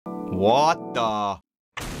What the?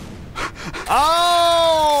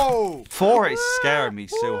 Oh! 4 is scaring me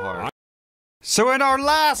so hard. So in our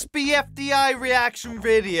last BFDI reaction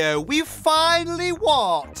video, we finally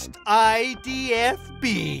watched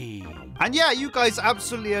IDFB. And yeah, you guys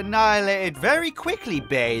absolutely annihilated very quickly,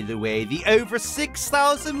 by the way, the over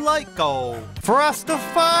 6,000 like goal for us to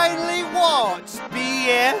finally watch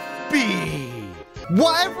BFB.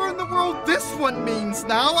 Whatever in the world this one means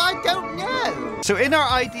now, I don't know. So in our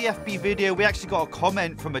IDFB video, we actually got a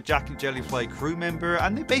comment from a Jack and Jellify crew member,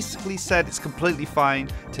 and they basically said it's completely fine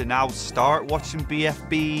to now start watching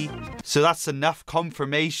BFB. So that's enough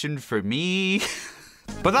confirmation for me.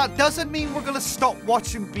 But that doesn't mean we're going to stop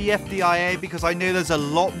watching BFDIA, because I know there's a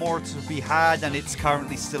lot more to be had and it's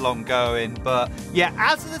currently still ongoing. But yeah,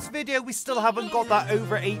 as of this video, we still haven't got that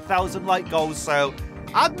over 8,000 like goal. So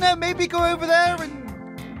I don't know, maybe go over there and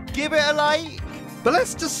give it a like. But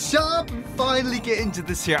let's just shut up and finally get into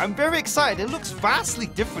this here. I'm very excited. It looks vastly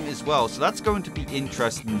different as well, so that's going to be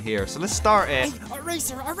interesting here. So let's start it. Hey,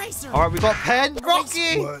 eraser, eraser. All right, we got pen.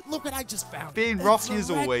 Rocky. What? Look what I just found. Being Rocky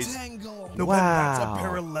as always. No, wow. That's a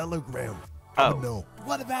parallelogram. Oh. No.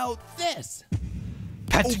 What about this?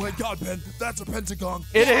 Pentagon. Oh my God, Ben, that's a pentagon.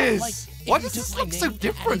 It is. Like, Why does this look so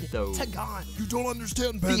different, though? Pentagon. You don't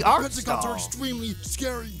understand, Ben. The art pentagons style. are extremely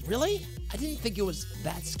scary. Really? I didn't think it was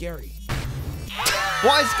that scary.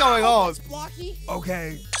 What is going on? Blocky?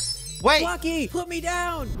 Okay. Wait. Blocky, put me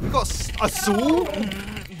down. We got a sword?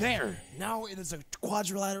 There. Now it is a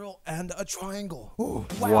quadrilateral and a triangle. Ooh,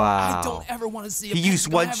 Wow. I don't ever want to see a He used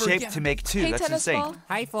pentagon one ever shape again. to make two. Hey, That's tennis insane. ball.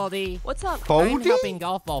 Hi, Foldy. What's up? I'm Foldy? helping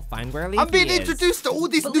Golf Ball find where Leafy I'm being is. introduced to all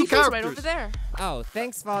these But new Leafy's right characters. over there. Oh,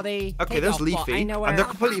 thanks, Foldy. Okay, hey, there's Golf Ball, Leafy. I know where. And they're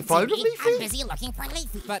completely fine with I'm Leafy? busy looking for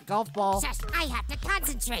Leafy. But Golf Ball. Shush, I have to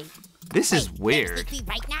concentrate. This is Wait, weird. there's Leafy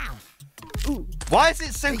right now. Why is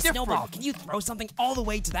it so Hey, different? Snowball, can you throw something all the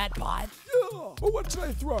way to that pod? Yeah. What should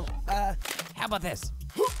I throw? How about this?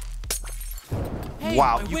 Hey,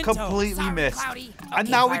 Wow, my you window. completely Sorry, missed. Cloudy. And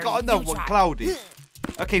Okay, now we Fiery, got another you one, try. Cloudy.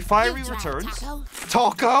 Okay, Fiery You try, returns. Taco.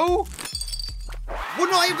 Taco?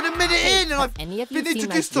 We're not even a minute in, and I've Any of you been seen my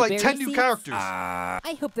introduced to like 10 blueberry new seeds? characters.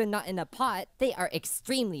 I hope they're not in a pot. They are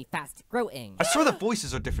extremely fast growing. I swear the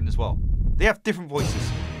voices are different as well. They have different voices.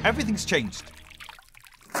 Everything's changed.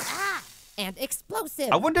 And explosive.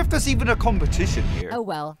 I wonder if there's even a competition here. Oh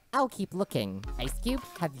well, I'll keep looking. Ice Cube,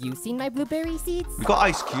 have you seen my blueberry seeds? We got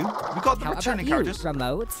Ice Cube. We got the How returning about you, characters.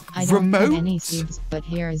 Remote? I don't Remote? put any seeds, but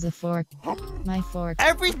here is a fork. My fork.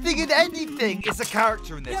 Everything and anything is a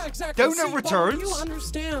character in this. Yeah, exactly. Donut See, returns. You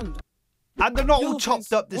understand. And they're not all You'll chopped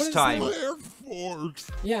think- up this what is time.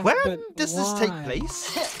 Yeah, When but does this take why?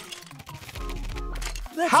 place?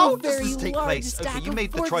 That's How a does very this take large place? stack Okay, you of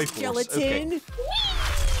made the fork Triforce. gelatin.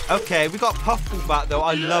 Okay, we got Puffball back though.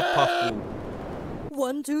 I love Puffball.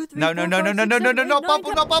 1, 2, 3, No, 4, no, no, 5, no, no, 6, no, no, 7, no, 8, not 9, Bubble,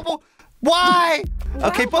 10. not Bubble. Why?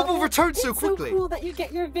 Okay, Wow, Bubble returned so it's quickly. so cool that you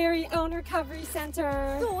get your very own recovery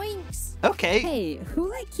center. Zoinks. Okay. Hey, who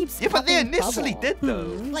like keeps Yeah, but they popping initially bubble? did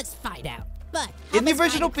though. Let's find out. But In the let's find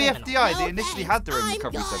original a criminal. BFDI, they No initially thanks, had their own I'm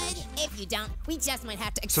recovery good. centers. If you don't, we just might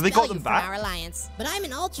have to So expel they got you them from back? our alliance. But I'm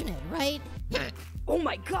an alternate, right? Oh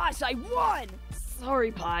my gosh, I won!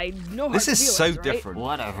 Sorry, Pie. No hard This is feelings, so right? different.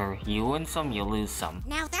 Whatever. You win some, you lose some.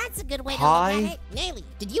 Now that's a good way to Pie? look at it. Naily,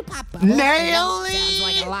 did you pop bubble? Naily! Sounds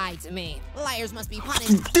like a lie to me. Liars must be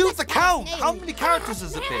punished. Do Let's the ask count. Naily. How many characters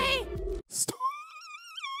has it been?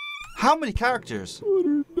 How many characters?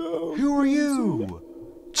 Who are you?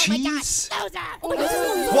 Cheese? Oh my God, Oh my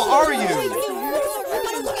God. What are you?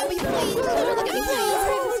 Don't look at me, please. Don't look at me,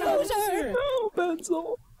 please. No,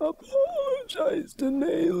 Pencil. Apologize to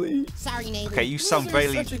Naily. Sorry, Naily. Okay, you sound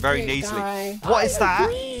very, Such a very great nasally. guy. What is that?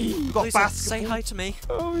 We got Loser, basketball. say hi to me.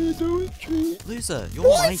 How are you doing, Tree? Loser, you're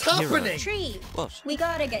What's my hero. happening? Tree, What? we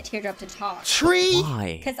gotta get Teardrop to talk. Tree?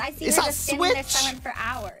 Why? Because I see Is her that just standing there Switch? silent for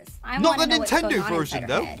hours. I Not wanna the know what's going Nintendo on version,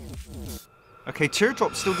 inside her though. head. Okay,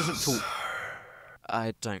 Teardrop still doesn't talk.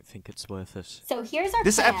 I don't think it's worth it. So here's our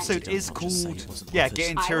This plan. episode is I'll just say called, it wasn't yeah, worth it.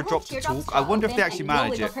 getting I will Teardrop hold to Teardrop's talk. I wonder if they jaw actually open and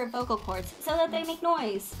manage you'll it. wiggle her vocal cords so that they make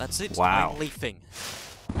noise. That's it. Wow. I'm leafing.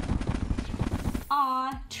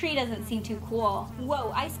 Aw, Tree doesn't seem too cool.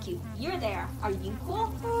 Whoa, Ice Cube, you're there. Are you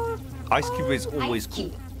cool? Ice Cube is always Ice cool.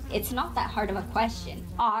 Cube, it's not that hard of a question.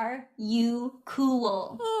 Are you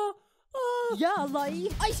cool? Yeah,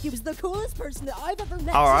 Light. Ice Cube's the coolest person that I've ever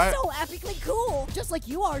met. All right. She's so epically cool. Just like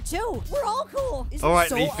you are, too. We're all cool. Isn't All it right,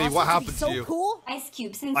 so Leafy, awesome what to be happened so to you? cool? Ice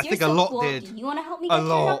Cube, since I you're think a so lot cool, did. do you want to help me A get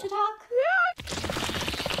lot. Teardrop to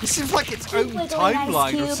talk? This seems like its Keep own wiggling, Ice timeline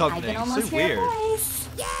Cube. or I something. can It's almost so hear a weird. voice.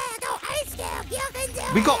 Yeah, go Ice Cube. You can do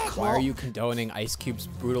We got Why are you condoning Ice Cube's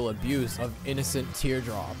brutal abuse of innocent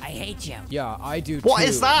Teardrop? I hate you. Yeah, I do What too.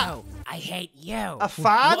 is that? No, I hate you. A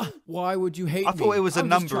fan? Why would you hate me? I thought it was a I'm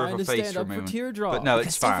just number trying of a to face stand for a up moment. Teardrop. But no, Because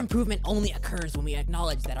it's fan. self-improvement only occurs when we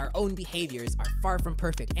acknowledge that our own behaviors are far from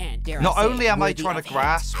perfect and, dare Not I say, only am I worthy trying of to hate.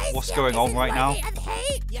 grasp what's going on right now,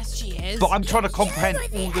 Yes, she is. but I'm trying to comprehend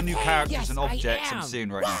all the new characters Yes, and I objects I'm am. seeing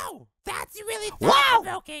right now. Wow, that's really Wow!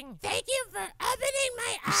 thought-provoking. Thank you for opening my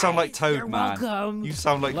eyes. You sound like Toad, You're man. welcome. You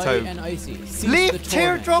sound like Light Toad. and Icy. cease the Leave torment.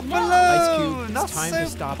 Teardrop alone! Ice Cube, it's That's time so to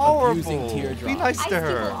stop abusing horrible. Teardrop. Be nice Ice to Cube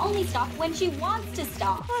her. will only stop when she wants to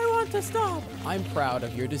stop. I want to stop. I'm proud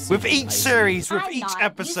of your decision. With each Icy. series, with I'm each not. You said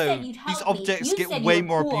episode, you'd these help me. objects You get said way you were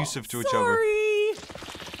more cool. abusive to each other.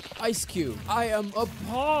 Ice Cube, I am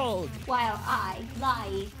appalled. While I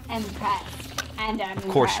lie impressed. And I'm Of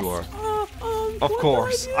course you are. Of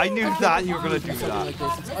course. I knew that you were going to do Something that. like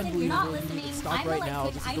this. It's Listen, you're unbelievable. not You need to listening. stop I'm right now.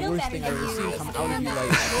 elected. This I is the know worst better thing I've than ever you. seen come out of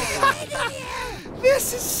you. Like,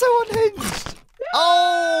 This is so unhinged.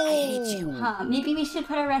 Oh! Huh, maybe we should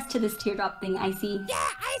put a rest to this teardrop thing, Icy. Yeah,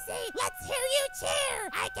 Icy, let's hear you cheer.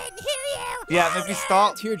 I can hear you. Yeah, maybe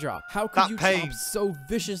start. Teardrop, how could That you pain. chomp so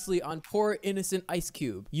viciously on poor innocent Ice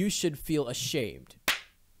Cube? You should feel ashamed.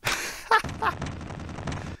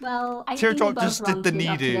 Well, I Teardrop think we both just did wronged the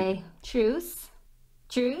Teardrop needle. today. Truce?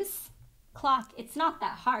 Truce? Clock, it's not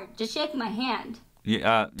that hard. Just shake my hand.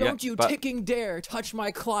 Yeah, Don't you but- ticking dare touch my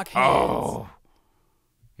clock hands. Oh.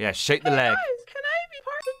 Yeah, shake the leg. Can I be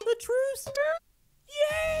part of the truce?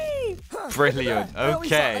 Yay! Brilliant.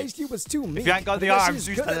 Okay. Ice Cube was too mean. If you ain't got the I guess arms, she's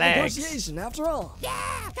use good the at legs. negotiation, after all.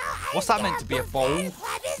 What's that meant to be, a bowl?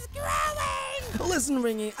 Listen,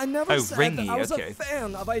 Ringy, I never Oh, said Ringy, that I was okay. a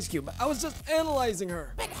fan of Ice Cube. I was just analyzing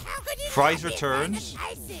her. Fries returns.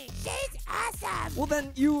 Well,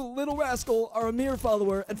 then you, little rascal, are a mere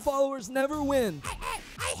follower, and followers never win.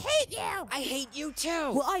 I hate you. I hate you too.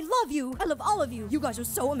 Well, I love you. I love all of you. You guys are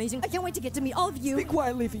so amazing. I can't wait to get to meet all of you. Be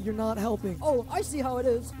quiet, Leafy. You're not helping. Oh, I see how it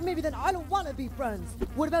is. Maybe then I don't want to be friends.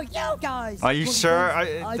 What about you guys? Are you Wanna be sure?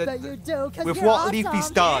 friends? I bet you do, 'cause With you're what awesome. Leafy's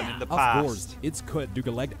done in the past. Of course, it's good to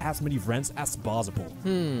collect as many friends as possible. Let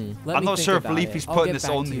I'm me not think sure if about Leafy's it. I'll putting get this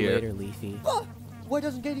back on to you here. later, Leafy. Oh, why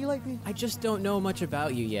doesn't Katie like me? I just don't know much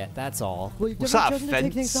about you yet, that's all. Well, you've Was never that chosen to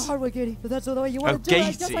take things the offense? hard way, Katie. But that's the way you Oh, want to do it.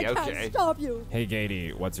 I guess I Katie, can't okay. stop you. Hey,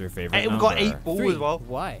 Katie, what's your favorite Hey, we number? got 8 balls as well.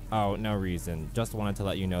 Why? Oh, no reason. Just wanted to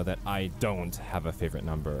let you know that I don't have a favorite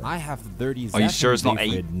number. I have 30 Are you sure it's not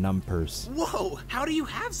favorite 8? numbers. Whoa, how do you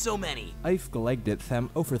have so many? I've collected them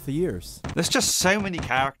over the years. There's just so many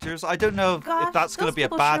characters. I don't know if that's going to be a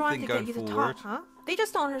bad thing going forward. They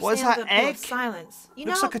just don't understand What is that the pull egg? of silence. You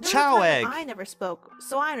Looks know, like a there was chow time when egg. I never spoke,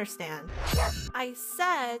 so I understand. I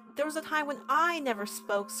said there was a time when I never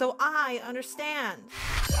spoke, so I understand.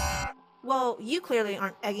 Well, you clearly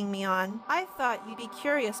aren't egging me on. I thought you'd be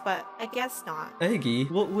curious, but I guess not. Eggy?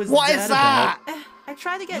 What was What that is that? about? I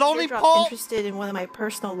tried to get Lollipop? Teardrop interested in one of my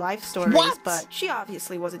personal life stories, What? but she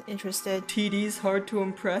obviously wasn't interested. TD's hard to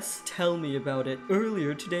impress? Tell me about it.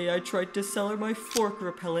 Earlier today I tried to sell her my fork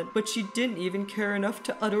repellent, but she didn't even care enough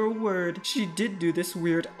to utter a word. She did do this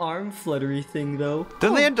weird arm fluttery thing though.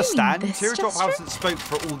 Don't they you understand? mean this Teardrop gesture? hasn't spoke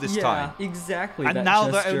for all this Yeah, time. exactly And that now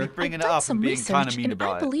gesture. they're only bringing it I've done up some and being kind of research, mean and I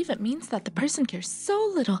about it. believe it means that the person cares so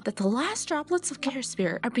little that the last droplets of care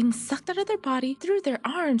spirit are being sucked out of their body through their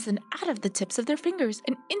arms and out of the tips of their fingers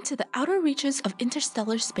and into the outer reaches of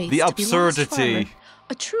interstellar space. The to be lost absurdity. forever.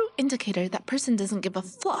 A true indicator that person doesn't give a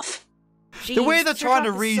fluff. The way they're Jeez, trying to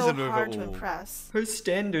Teardrop is reason so with hard it to all. impress. Her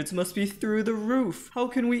standards must be through the roof. How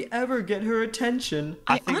can we ever get her attention?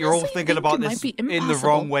 I think you're all honestly thinking think about it might this be in the impossible.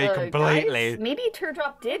 wrong way completely. Guys, maybe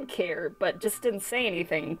Teardrop did care, but just didn't say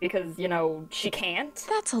anything because, you know, she can't.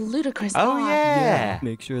 That's a ludicrous Oh thought. yeah.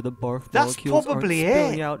 Make sure the barf That's molecules probably aren't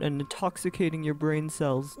spilling it. out and intoxicating your brain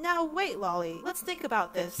cells. Now wait, Lolly. Let's think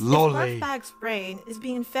about this. Lolly. If Barfbag's brain is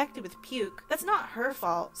being infected with puke, that's not her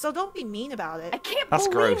fault, so don't be mean about it. I can't That's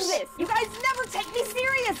believe gross. this. You guys never take me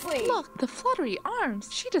seriously. Look, the fluttery arms.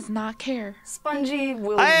 She does not care. Spongy,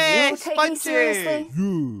 will Hey, you take Spongy! me seriously?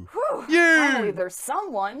 You. Whew, You! Finally, there's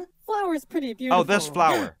someone. Flower's pretty beautiful. Oh, there's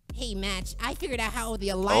Flower. Hey, Match, I figured out how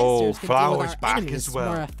the Oh, Alliancers can deal Flower's with our back enemies as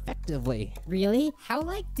well. more effectively. Really? How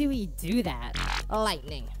do we do that?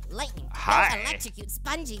 Lightning. Lightning. Hi. Don't electrocute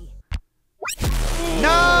Spongy.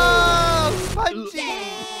 No! Spongy!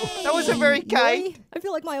 That wasn't very kind. Really? I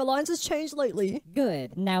feel like my alliance has changed lately.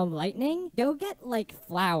 Good. Now, Lightning, go get,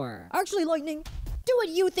 Flower. Actually, Lightning, do what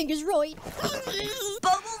you think is right.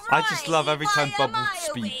 I just love every time Bubble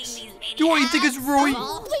speaks. Do what you think is right.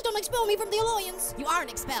 Please don't expel me from the alliance. You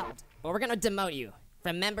aren't expelled. Well, we're gonna demote you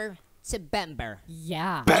from member to Bember.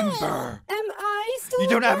 Yeah. Bember! Am I still You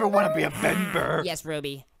don't ever want to be a Bember! Yes,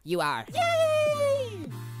 Ruby, you are. Yay!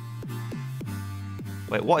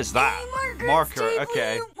 Wait, what is that? Hey, Marker, Stapley,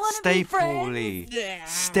 okay. wanna be Stapley. friends?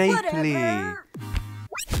 Stapley. Whatever.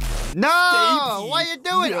 No! Stapley. What are you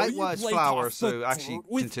doing? Yeah, Well, you it's play flower, off so the actually dirt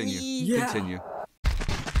with continue. me. Yeah. Continue.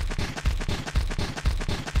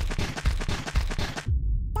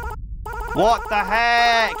 What the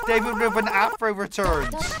heck? David with an afro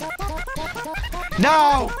returns.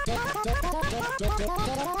 No!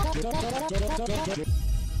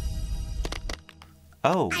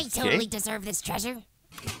 Oh, I totally deserve this treasure.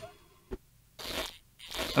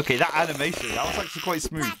 Okay, that animation, that was actually quite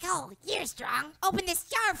smooth. Black hole, you're strong. Open this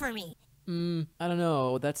jar for me. I don't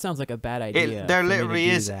know. That sounds like a bad idea. There for me to literally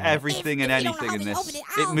do is that. everything and anything in this.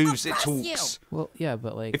 It moves, it talks. Well, yeah,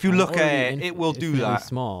 but like, If you I'm look at already it, it will do infinitely that.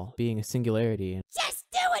 Small, being a singularity. Just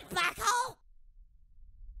do it, black hole.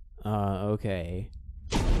 Okay.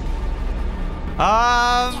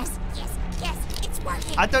 Yes, it's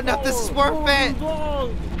working. I don't know if this is worth it.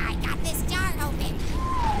 I got this jar open.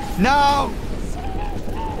 No!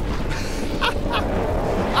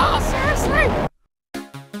 Oh, seriously?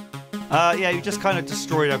 Yeah, you just kind of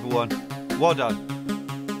destroyed everyone. Well done.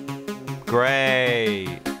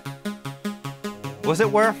 Great. Was it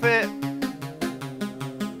worth it?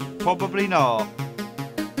 Probably not.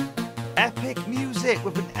 Epic music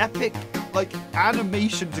with an epic, like,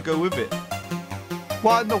 animation to go with it.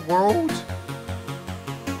 What in the world?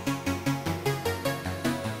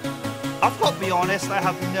 I've got to be honest, I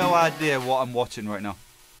have no idea what I'm watching right now.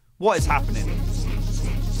 What is happening?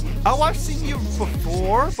 Oh, I've seen you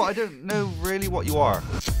before, but I don't know really what you are.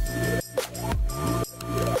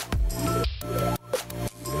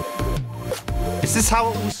 Is this how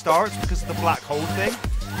it all starts because of the black hole thing?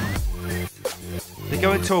 They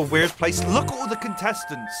go into a weird place. Look at all the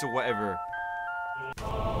contestants or whatever.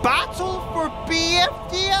 Battle for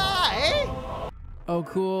BFDI? Oh,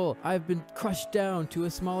 cool. I've been crushed down to a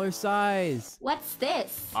smaller size. What's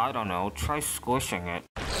this? I don't know, try squishing it.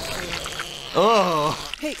 Oh.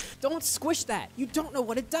 Hey, don't squish that. You don't know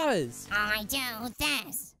what it does. I do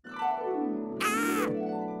this.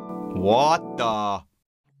 What the?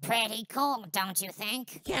 Pretty cool, don't you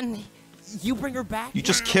think? Can you bring her back? You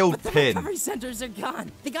just killed But the Pin. recovery centers are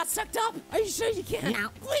gone. They got sucked up. Are you sure you can? No.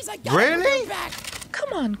 Please, I gotta Really? bring her back.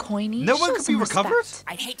 Come on, Coiny. No one show could some be recovered? respect.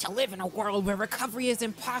 I'd hate to live in a world where recovery is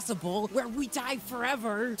impossible, where we die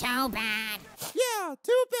forever. Too bad. Yeah,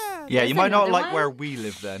 too bad. Yeah, you There's might not another like one. where we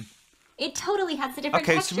live then. It totally has a different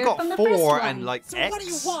Okay, texture so we've got from the first 4 one. and like So X. what do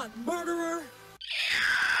you want, murderer?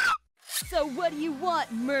 So what do you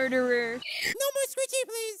want, murderer? No more screechy,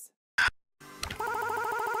 please.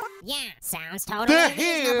 Yeah, sounds totally They're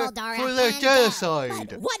reasonable, here Dora. for their and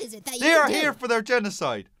genocide. What is it that They you are do? here for their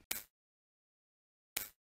genocide.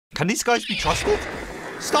 Can these guys be trusted?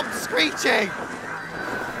 Stop screeching!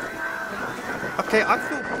 Okay, I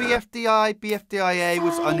thought BFDI, BFDIA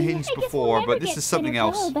was unhinged before, but this is something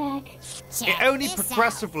else. It only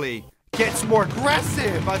progressively gets more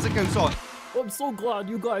aggressive as it goes on. I'm so glad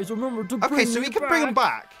you guys remembered to bring Okay, so we can bring him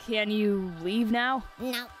back. Can you leave now?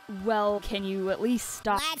 No. Well, can you at least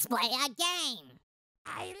stop? Let's play a game.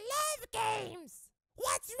 I love games.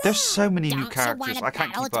 What's There's so many new Don't you want characters, to I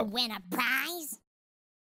can't battle keep to up. win a prize?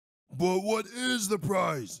 But what is the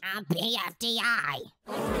prize? A BFDI.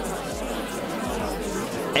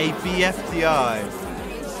 A BFDI.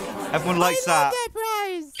 Everyone likes that.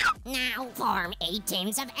 prize. Now form 8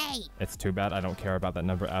 teams of 8. It's too bad I don't care about that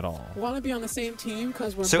number at all. Want to be on the same team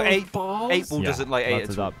because we're So both 8 balls? ball doesn't like 8 Let's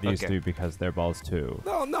at all. adopt these Okay. two because they're balls too.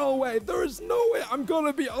 No way. There is no way I'm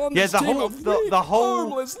gonna be on Yeah, this the team whole- of the weak, whole-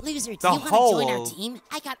 harmless... Loser, do The you want to join our whole team?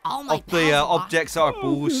 I got all my Of the objects that are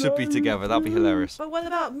balls should be together. That'd be hilarious. But what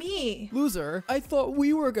about me? Loser, I thought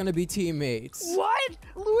we were gonna be teammates. What?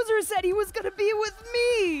 Loser said he was gonna be with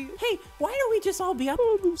me. Hey, why don't we just all be up?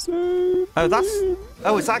 Oh, that's...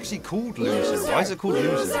 Oh, it's actually called Loser. Why is it called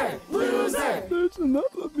Loser? Loser. There's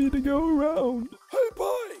enough of me to go around. Hey,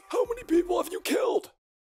 Pi, how many people have you killed?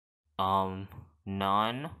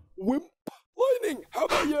 None. Wimp. Lightning, how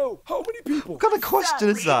about you? How many people? What kind of question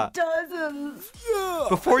is that? Dozens. Yeah.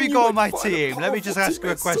 Before you and go might on my find a team, let me just powerful ask you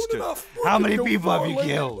a teammate soon question. enough. We're How gonna many go people have far, you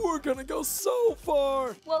Lightning. killed? We're gonna go so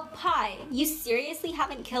far. Well, Pi, you seriously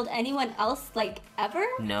haven't killed anyone else, like, ever?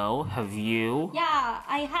 No, have you? Yeah,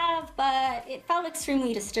 I have, but it felt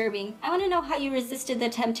extremely disturbing. I want to know how you resisted the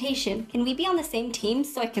temptation. Can we be on the same team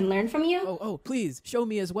so I can learn from you? Oh, please, show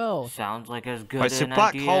me as well. Sounds like as good Right, so an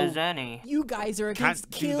black idea hole- as any. You guys are Can't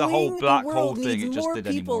against do killing the whole black world hole thing needs it just more did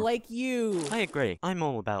people anymore. like you. I agree. I'm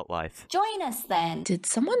all about life. Join us then. Did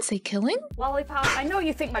someone say killing? Lollipop, I know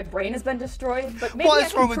you think my brain has been destroyed, but maybe What I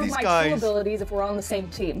is can wrong with prove these my guys? true abilities if we're on the same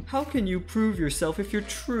team. How can you prove yourself if you're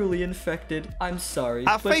truly infected? I'm sorry.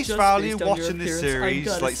 At but face just value, based on your watching this appearance, I've series,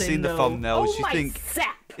 gotta like say seeing the no. thumbnails, Oh you my think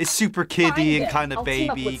sap. it's super kiddie and kind of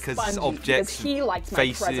baby because it's objects he and likes my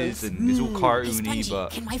faces presence. and it's all cartoony, Spongy, but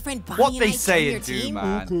can my friend Bonnie what and they I say join and your do, team?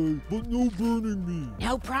 man. Okay, but no burning me.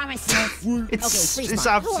 No promises. It's okay, it's Who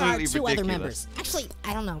are our absolutely two other ridiculous. members? Actually,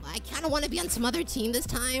 I don't know. I kind of want to be on some other team this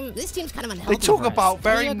time. This team's kind of They unhealthy. talk for us. about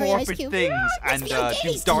very Do you agree, Ice morbid Cube? things Let's and be on do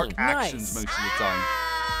Danny's dark team. actions Nice. most of the time.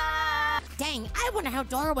 Dang, I wonder how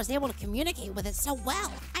Dora was able to communicate with it so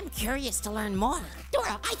well. I'm curious to learn more.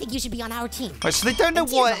 Dora, I think you should be on our team. Right, so they don't know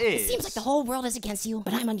And what Tiro, it It seems is. like the whole world is against you,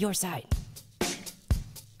 but I'm on your side.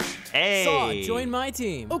 Hey. Saw, join my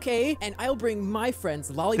team. Okay, and I'll bring my friends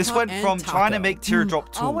Lollipop This went and from Taco. trying to make Teardrop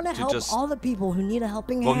I 2 want to to help just, all the people who need a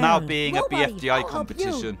helping well, hand. now being a Nobody, BFDI I'll help you.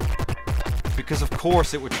 competition. Because of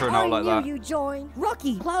course it would turn out like I that. knew you join.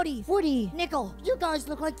 Rocky, Cloudy, Woody, Nickel, you guys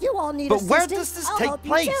look like you all need But assistance. where does this I'll take help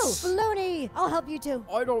place? You too. Baloney, I'll help you too.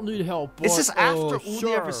 I don't need help. Is this but, after all the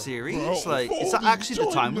sure. other series? Like, is that actually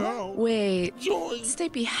the time? Wait,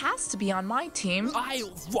 Stapy has to be on my team. I'll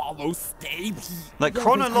follow Stapy. Like, Yo,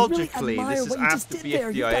 chronologically, I really this is admire what you just after did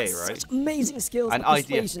there. You've got BFDIA, right? such amazing skills And at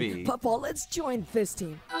persuasion. IDFB. Papa, let's join this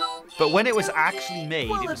team. But when it was actually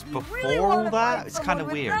made, it was before all that. It's kind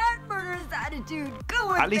of weird. Attitude.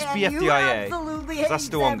 Go At least Fanny. You BFDIA. absolutely That's hates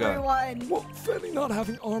still ongoing. everyone. Well, Fanny not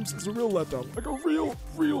having arms is a real letdown. Like a real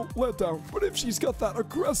letdown. But if she's got that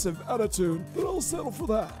aggressive attitude, then I'll settle for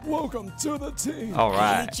that. Welcome to the team. All I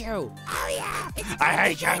right. hate you. Oh yeah, it's I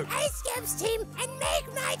hate you. Ice Cube's team and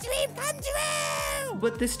make my dream come true.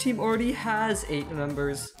 But this team already has 8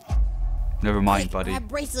 members. Never mind, buddy. Grab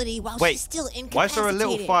Bracelety while Wait, she's still incapacitated. why is there a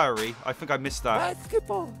little fiery? I think I missed that.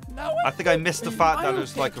 Basketball. No, I think I missed the fact that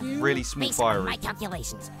there's like a really small Based on fiery. my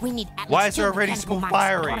calculations, we need at Why least is there a two really mechanical small monsters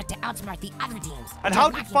fiery? in order to outsmart the other teams. And Which how are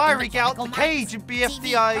did lacking Fiery in get out the mechanical cage in minds.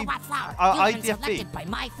 BFDI, TV, Robot Flower, you've been IDFB? selected by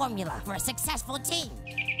my formula for a successful team.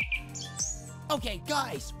 Okay,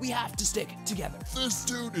 guys, we have to stick together. This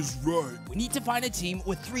dude is right. We need to find a team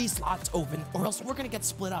with 3 slots open, or else we're gonna get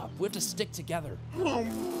split up. We have to stick together. Look,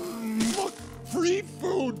 free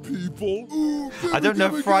food, people. Ooh, I don't know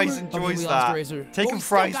gimme, if Fries gimme. enjoys we lost that. Razor. Taking But we still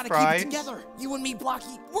Fries, gotta Fries. keep it together. You and me,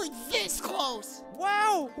 Blocky, we're this close.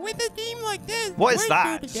 Wow, with a team like this, What is we're that?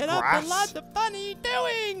 sure to get It's up grass. a lot of funny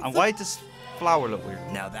doings. And why does Flower look weird?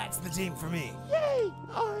 Now that's the team for me. Yay,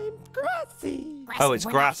 I'm grassy. Oh, it's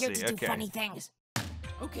We're not grassy, here to do okay. funny things.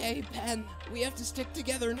 Okay, Pen, we have to stick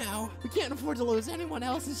together now. We can't afford to lose anyone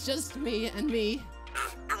else. It's just me and me.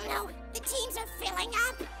 Oh no, the teams are filling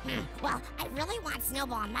up. Well, I really want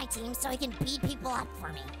Snowball on my team so he can beat people up for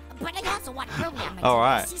me. But I also want Ruby on my team. All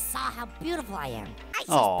right. She saw how beautiful I am. I choose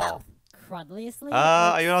Aw. both. Crudliously?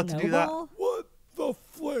 Are you allowed to do that? Snowball? What the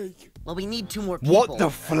flake? Well, we need 2 more people. What the Well,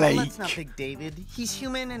 flake? let's not pick David. He's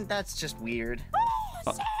human, and that's just weird.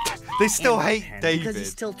 They still And hate Pen, David. because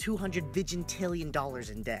he's still $200 billion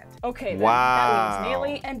in debt. Okay, then Wow. that leaves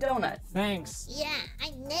Neely and Donut. Thanks. Yeah, I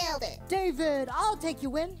nailed it. David, I'll take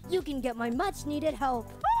you in. You can get my much needed help.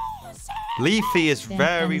 Leafy is Then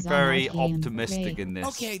very, Pen's on very our team. optimistic Great. in this.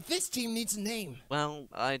 Okay, this team needs a name. Well,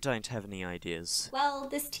 I don't have any ideas. Well,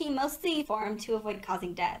 this team mostly formed to avoid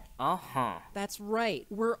causing death. Uh-huh. That's right.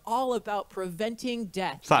 We're all about preventing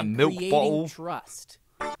death It's that and milk creating bottle. trust.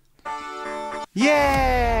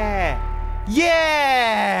 Yeah!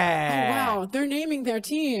 Yeah! Oh, wow, they're naming their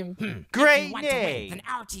team. Great If you want to win, name! then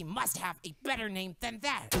our team must have a better name than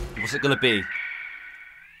that. What's it gonna be?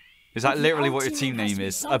 Is that literally Our what your team has to name be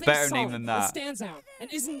is? A something better solid name than that. stands out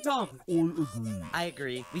and isn't dumb. I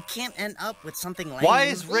agree. We can't end up with something lame. Why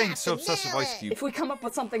is Ring so obsessed with Ice Cube? If we come up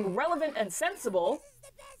with something relevant and sensible,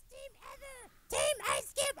 Team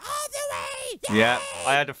Ice Cube all the way! Yeah,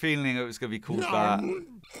 I had a feeling it was gonna be called that.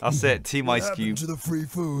 That's it, Team What Ice happened Cube. to the free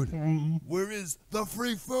food? Where is the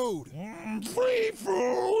free food? Free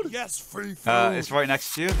food? Yes, free food. It's right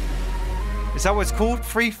next to you. Is that what it's called?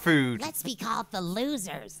 Free food. Let's be called the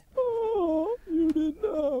losers. Oh, you didn't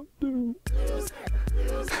have to.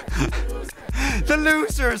 The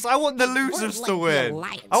losers! I want the losers We're to like the win.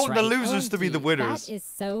 Alliance, I want the right? losers to be the winners. That is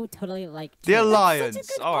so totally like The true. Alliance. That's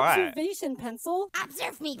such a good All right. observation, Pencil.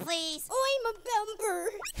 Observe me, please. I'm a member.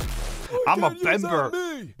 I'm a Can't use that member.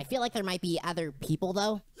 me. I feel like there might be other people,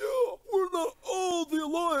 though. Yeah, we're not all the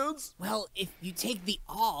Alliance. Well, if you take the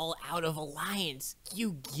all out of Alliance,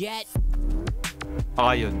 you get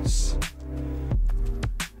Ions.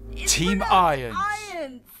 Team Ions.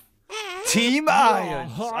 Team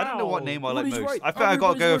Iance. I don't know what name I like He's most. right. I think I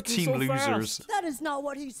gotta go with Everybody's Team working so Losers. fast. That is not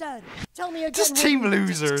what he said. Tell me again. Just Team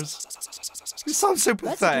Losers. You sound so That's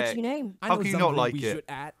a pathetic. catchy name. How can you not like it?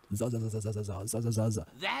 That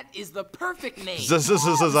is the perfect name. So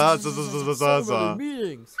many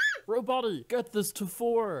meetings. Robody, get this to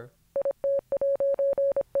 4.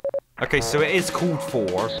 Okay, so it is called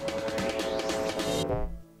 4.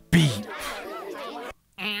 Beat.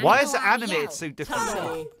 Why is it animated so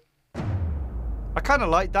different? I kind of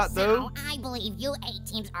like that though. So I believe you 8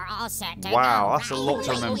 teams are all set to go. Wow, that's a lot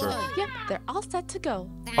to remember. Yep, they're all set to go.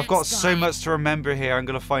 I've got so much to remember here, I'm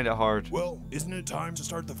gonna find it hard. Well, isn't it time to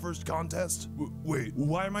start the first contest? Wait,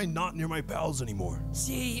 why am I not near my pals anymore?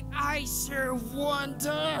 Gee, I sure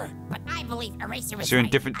wonder. But I believe Eraser was So you're in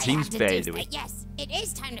right. different I teams, have to by do the way. that. Yes, it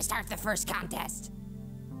is time to start the first contest.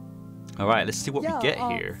 Alright, let's see what we get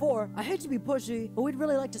here. 4. I hate to be pushy, but we'd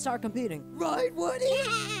really like to start competing. Right, Woody?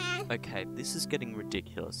 Okay, this is getting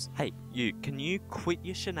ridiculous. Hey, can you quit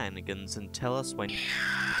your shenanigans and tell us when...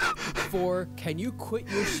 4, can you quit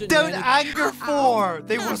your shenanigans? Don't anger 4!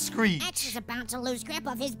 They will X screech. is about to lose grip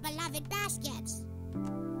of his beloved baskets.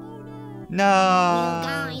 You No.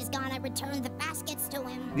 guys gotta return the baskets to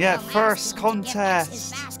him. Yeah, The last first team to get back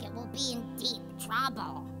His contest. basket will be in deep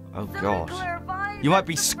trouble. Oh gosh. You might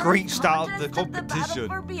be screeched out of the competition.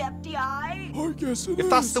 BFDI? I guess it If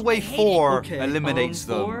that's the way 4 Okay, eliminates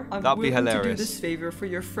Four, them, I'm that'd be willing to do hilarious. this favor for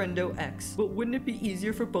your friendo X, but wouldn't it be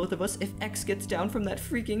easier for both of us if X gets down from that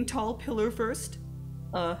freaking tall pillar first?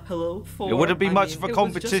 Hello, 4. It wouldn't be I much mean, of a it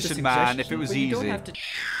was just competition, man, if it suggestion, was but you don't easy. have to-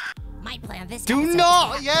 My plan this Do episode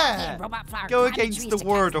not, is to have yeah. Bucky and Robot Flower Go climb against trees the to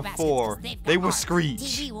word catch of baskets 4. 'cause they've They got will arms. screech.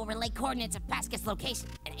 TV will relay coordinates of baskets location,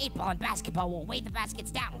 and 8-ball and basketball will weigh the baskets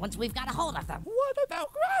down once we've got a hold of them. What about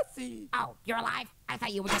Grassy? Oh, you're alive? I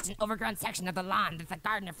thought you were just an overgrown section of the lawn that the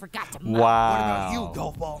gardener forgot to mow. Wow. What about you,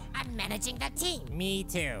 golf ball? I'm managing the team. Me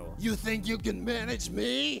too. You think you can manage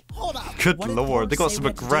me? Hold up. Good What did lord, Ford they got say some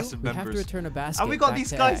what to do? aggressive We have to members. return a basket And we got back these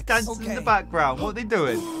to guys X. dancing in the Okay. background. What are they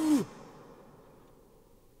doing?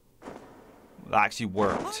 That actually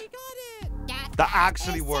worked. I got it. That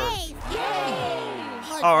actually worked. Safe.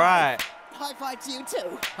 High Alright. High five to you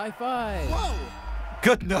too. High five. Whoa.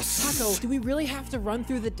 Goodness. Taco, do we really have to run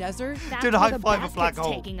through the desert? That's Dude, where high the five a black basket's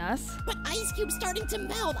hole. taking us. But Ice Cube's starting to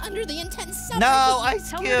melt under the intense summer No, heat. Ice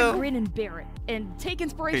Tell her to Cube. grin and bear it, and take Okay,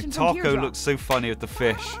 inspiration from Taco Teardrop. looks so funny with the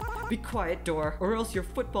fish. Be quiet, Door, or else your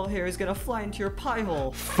football hair is gonna fly into your pie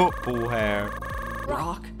hole. Football hair.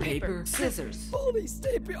 Rock, paper, scissors. Holy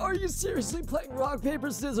Stampy, are you seriously playing rock,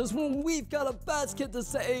 paper, scissors when we've got a basket to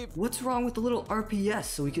save? What's wrong with a little RPS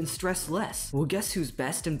so we can stress less? We'll guess who's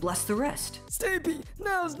best and bless the rest. Stampy,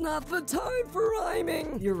 now's not the time for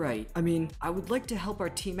rhyming. You're right. I mean, I would like to help our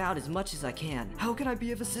team out as much as I can. How can I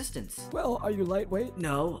be of assistance? Well, are you lightweight?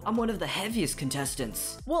 No, I'm one of the heaviest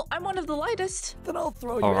contestants. Well, I'm one of the lightest. Then I'll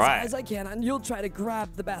throw you All as right. high as I can and you'll try to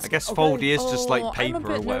grab the basket. I guess okay? Foldy is just like I'm a paper bit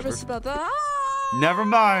or whatever. nervous about that. Never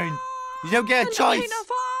mind. You don't get a Not choice. enough.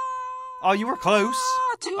 Oh, you were close.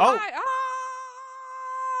 Too Oh. high.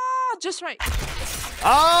 Just right.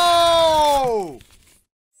 Oh!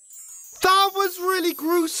 That was really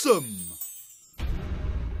gruesome.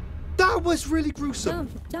 That was really gruesome.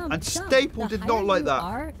 And Staple did not like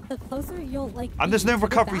that. The closer you'll like. And there's no be to the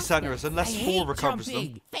recovery basket. centers unless 4 recovers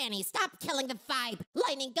them. Fanny, stop killing the vibe.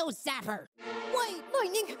 Lightning, go zap her. Wait,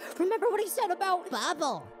 Lightning, remember what he said about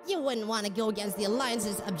Bubble, you wouldn't want to go against the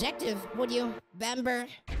Alliance's objective, would you? Bember.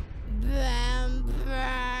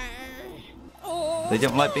 Bember. Oh. They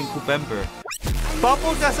don't like being called Bember.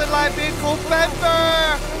 Bubble doesn't like being called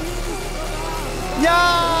Bember!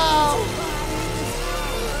 No!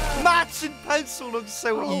 Match and Pencil look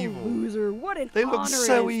so evil. Loser, what an They look honor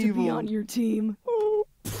so it is to evil. be on your team.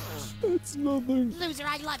 It's nothing. Loser,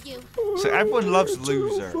 I love you. So everyone loves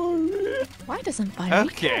Loser. Why doesn't Fire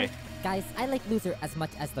Okay. Guys, I like Loser as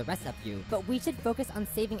much as the rest of you, but we should focus on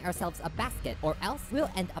saving ourselves a basket, or else we'll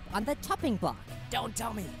end up on the chopping block. Don't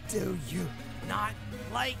tell me. Do you not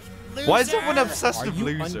like Loser? Why is everyone obsessed Are with you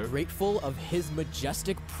Loser? ungrateful of his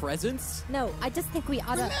majestic presence? No, I just think we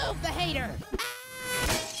oughta. Remove the hater.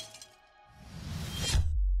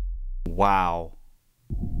 Wow.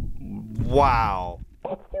 Wow.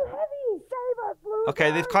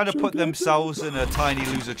 Okay, they've kind of put themselves in a tiny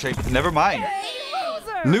loser chamber. Never mind.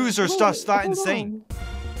 Loser's just that insane.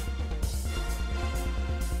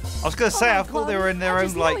 I was gonna say, I thought they were in their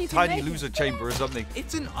own like tiny loser chamber or something.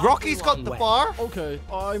 It's an Rocky's got the bar. Okay,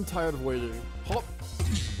 I'm tired of waiting. Hop.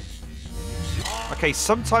 Okay,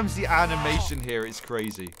 sometimes the animation here is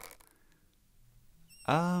crazy.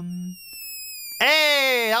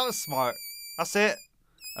 Hey, that was smart. That's it.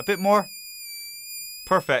 A bit more.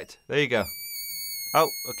 Perfect. There you go. Oh,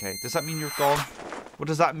 okay. Does that mean you're gone? What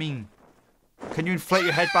does that mean? Can you inflate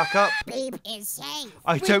your head back up? Beep is safe.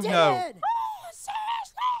 I don't know.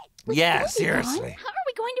 seriously? Yeah, seriously. How are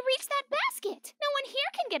we going to reach that basket? No one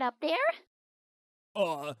here can get up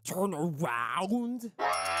there. Turn around.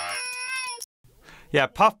 Yeah,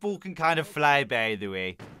 Puffball can kind of fly, by the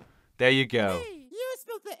way. There you go. Hey, you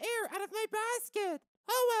spilled the air out of my basket.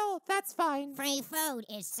 Oh well, that's fine. Free food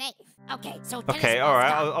is safe. Okay, so Okay,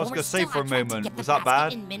 alright. I was gonna say for a moment. Was that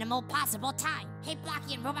bad? In minimal possible time. Hey,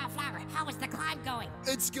 Blocky and Robot Flower, how is the climb going?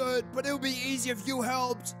 It's good, but it would be easier if you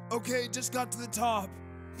helped. Okay, just got to the top.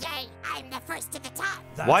 Yay, I'm the first to the top.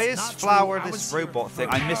 Why is Flower this robot thing?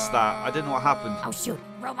 I missed that. I didn't know what happened. Oh shoot,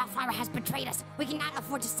 Robot Flower has betrayed us. We cannot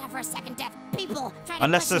afford to suffer a second death. People, try to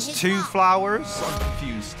Unless question there's his 2 law. flowers? I'm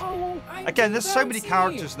confused. Again, there's so many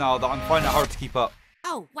characters now that I'm finding it hard to keep up.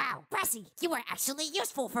 Oh, wow, Brassy, you were actually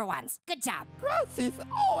useful for once. Good job. Grassy's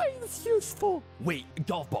always useful. Wait,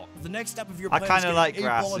 golf ball. The next step of your I plan kinda is getting like a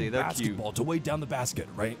ball Grassy, and they're basketball to weigh down the basket,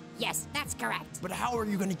 right? Yes, that's correct. But how are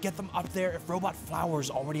you going to get them up there if Robot Flower's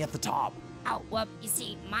already at the top? Oh, well, you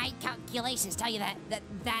see, my calculations tell you that...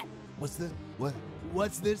 What's this? What?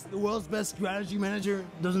 What's this? The world's best strategy manager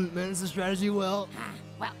doesn't manage the strategy well?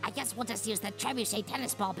 Well, I guess we'll just use the trebuchet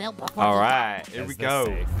tennis ball build before Alright, here we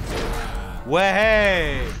go.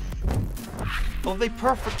 Way! Oh, they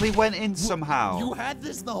perfectly went in somehow. You had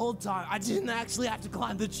this the whole time. I didn't actually have to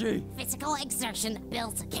climb the tree. Physical exertion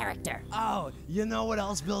builds character. Oh, you know what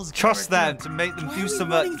else builds Trust character? them to make them do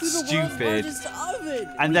something stupid.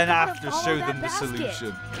 And then after show them the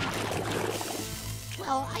solution.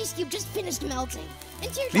 Well, Ice Cube just finished melting.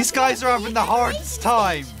 And These guys are having the hardest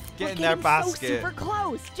time getting their basket. Super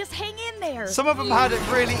close. Just hang in there. Some of them had it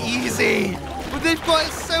really easy, but they've got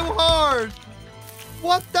it so hard.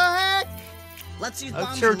 What the heck? Let's use Oh,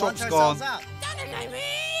 bombs and Teardrop's launch gone. ourselves out.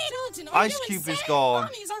 Ice Cube is gone,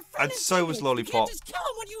 and so is Lollipop.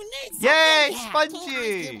 Yay,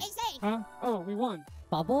 Spongy! Huh? Oh, we won.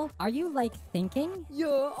 Bubble, are you, like, thinking?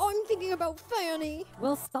 Yeah, I'm thinking about Fanny.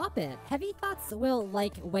 Well, stop it. Heavy thoughts will,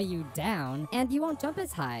 like, weigh you down, and you won't jump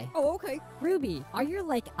as high. Oh, okay. Ruby, are your,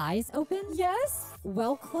 like, eyes open? Yes?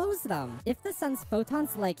 Well, close them. If the sun's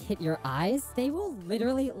photons, like, hit your eyes, they will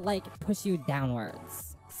literally, like, push you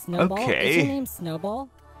downwards. Snowball? Okay. Is your name Snowball?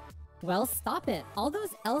 Well, stop it. All those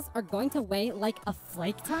L's are going to weigh like a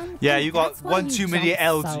flake ton. Yeah, and you got that's why one you too many jump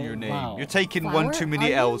L's so in your name. low. You're taking Flower, one too many are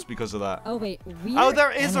you? L's because of that. Oh, wait. Oh, there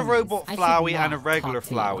is a enemies. robot I should Flowey and a not regular talk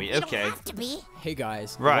to you. Flowey. Okay. To be. Hey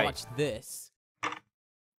guys, Right. watch this.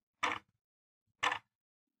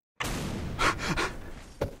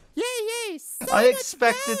 Yay! I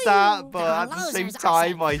expected that, but at the same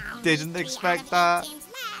time, I didn't expect that.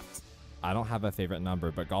 I don't have a favorite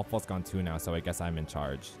number, but Golf Ball's gone 2 now, so I guess I'm in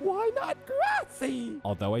charge. Why not Grassy?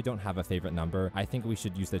 Although I don't have a favorite number, I think we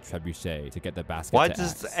should use the trebuchet to get the basket Why to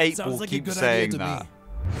does X. 8 Ball keep saying that?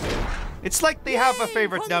 It's like they have a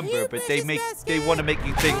favorite number, but they want to make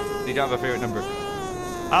you think they don't have a favorite number.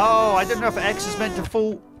 Oh, I don't know if X is meant to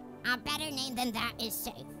fall. A better name than that is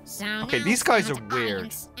safe. So Okay, now these guys are down to weird.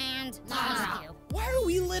 Iance and Mairusu. Why are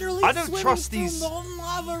we literally I don't swimming trust through these molten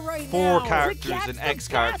lava right 4 now? characters and X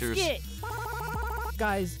characters.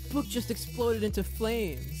 Guys, book just exploded into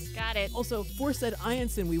flames. Got it. Also, 4 said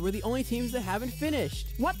iance and we were the only teams that haven't finished.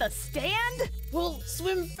 What, the stand? Well,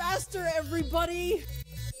 swim faster, everybody!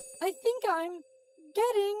 I think I'm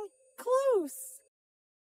getting close.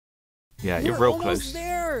 Yeah, you're We're real almost close.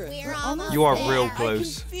 there. We're almost You are there. real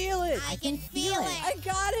close. I can feel it. I can feel it. I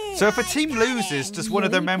got it. So if a team loses, does one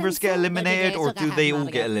of their members get eliminated, or do they all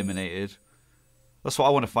get eliminated? That's what I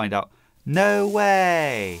want to find out. No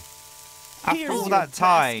way! After Here's all your that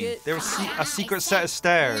time, basket. there was a secret set of No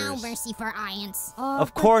stairs. mercy for Iance.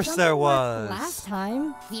 Of but course something there worked was. Last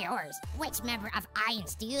time. Viewers, which member of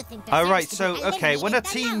Iance do you think Oh, deserves right, to so, be okay, when a eliminated the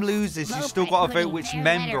team most? loses, you Vote still by got to vote putting which their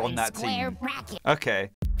member letter on in that square team. bracket. Okay.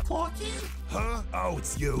 Huh? Oh,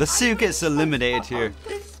 it's you. Let's see who gets eliminated here.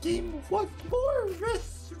 This team was more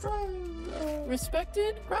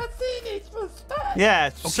respected. Grassy needs respect. Yeah,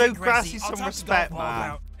 Okay, show Grassy, Grassy I'll some talk to respect, Golf Ball man.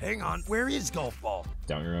 about- Hang on, where is Golf Ball?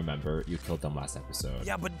 Don't you remember? You killed them last episode.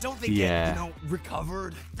 Yeah, but don't they Yeah. get,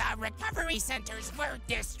 recovered? The recovery centers were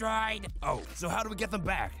destroyed. Oh, so how do we get them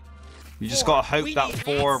back? You just gotta hope We that need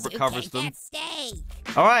 4 X who recovers can them. get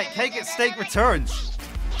steak. Alright, Cake at Steak returns.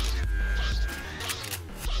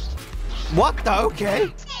 What the?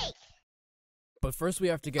 Okay. But first we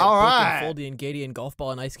have to get All Book right. and Foldy and Gady and Golf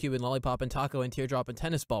Ball and Ice Cube and Lollipop and Taco and Teardrop and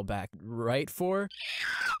Tennis Ball back, right, 4?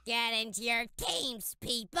 Get into your teams,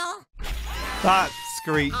 people. That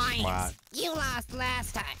screech, man. Iance, you lost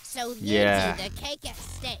last time, so you Yeah. do the cake at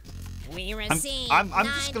steak. We received I'm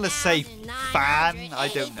just gonna say fan. I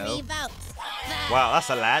don't know. Wow, that's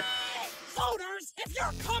a lad. Voters, if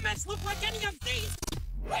your comments look like any of these,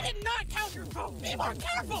 we did not count your vote. Be more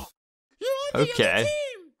careful. You're on the other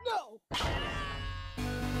team. No.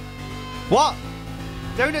 What?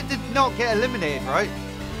 Donut did not get eliminated, right?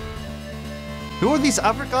 Who are these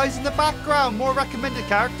other guys in the background? More recommended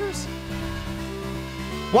characters?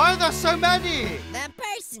 Why are there so many? The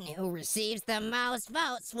person who receives the most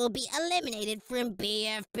votes will be eliminated from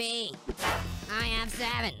BFB. I have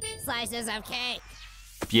 7 slices of cake.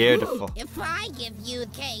 Beautiful. If I give you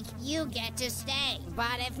cake, you get to stay.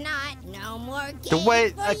 But if not, no more cake. The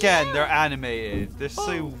way, again, they're animated. They're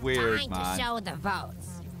so weird, Time man. to show the votes.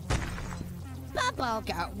 Bubble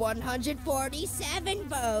got 147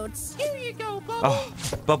 votes. Here you go, Bubble. Oh,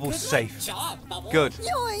 Bubble's safe. Job, Bubble. Good.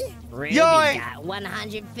 Yoy. Ruby Yoy. got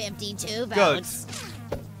 152 Good. votes.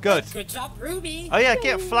 Good. Good job, Ruby. Oh yeah,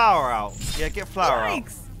 get Flower out. Yeah, get Flower out.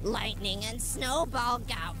 Lightning and Snowball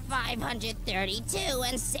got 532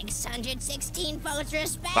 and 616 votes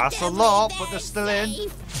respectively. That's a lot, but they're still in.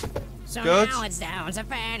 So Good. now it's down to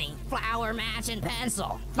Fanny, Flower, Match, and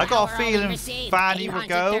Pencil. I got a Flower only feeling received Fanny would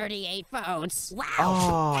go. 838 votes. Wow,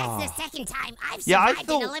 Oh. that's the second time I've Yeah, I survived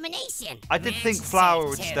thought- an elimination. I did Match think Flower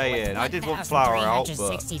would saved too, stay with in. I did want Flower out, but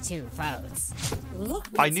 1,362 votes. Look,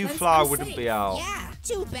 I knew Flower wouldn't be out. Yeah,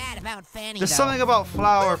 too bad about Fanny. There's though. something about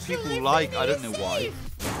Flower people like. I don't know why.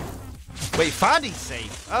 Wait, Fanny's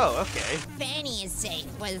safe. Oh, okay. Fanny is safe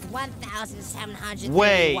with 1,731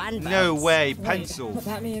 Wait, votes. no way, Pencil.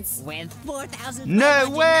 That means with 4,000. No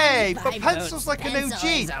way! But Pencil's like an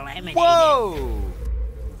OG. OG. Whoa!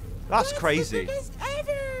 That's crazy.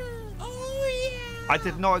 Oh, I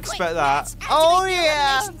did not expect that. Oh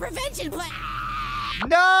yeah! Prevention plan.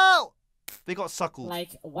 No! They got suckled. Like,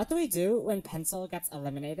 what do we do when Pencil gets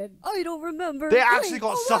eliminated? I don't remember. They actually Wait,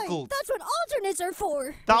 got oh, right, suckled. That's what alternates are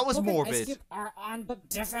for. That was Hope and morbid. Ice Cube are on but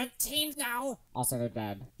different teams now. Also, they're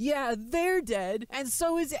dead. Yeah, they're dead, and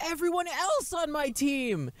so is everyone else on my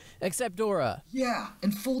team, except Dora. Yeah,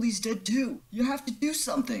 and Foldy's dead too. You have to do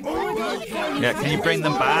something. Yeah, can you bring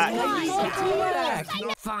them back?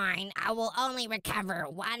 Fine, I will only recover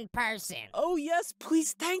 1 person. Oh yes,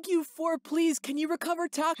 please, thank you for, please, can you recover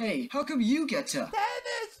Tuck? Hey, how come you get to?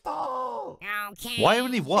 Tennis ball! Okay. Why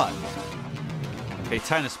only one? Okay,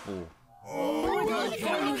 tennis ball.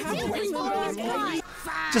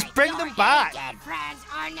 Just bring them back. Dead friends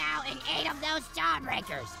are now in 8 of those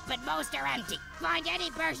jawbreakers, but most are empty. Find any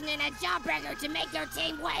person in a jawbreaker to make your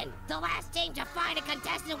team win. The last team to find a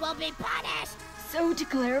contestant will be punished. So to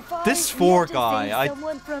clarify, This we four have to guy, save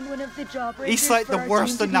someone from one of the jawbreakers He's like for the our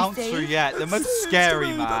worst team to be announcer safe? yet. The most scary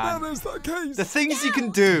man. The things he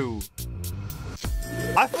can do.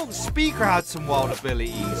 I thought Speaker had some wild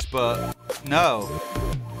abilities, but no.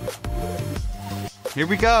 Here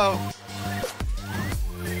we go.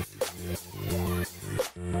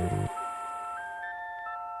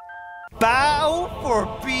 Battle for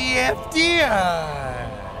BFDI.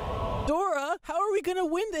 Dora, how are we gonna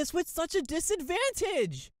win this with such a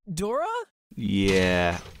disadvantage? Dora?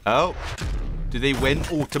 Yeah. Oh. Do they win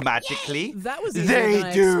automatically? That was easier They than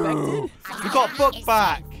I do. expected. We got Book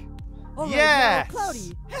back. All right, Yes. now,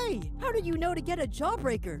 Cloudy. Hey, how did you know to get a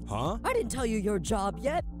jawbreaker? Huh? I didn't tell you your job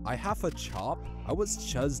yet. I have a chop? I was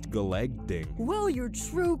just galegding. Well, your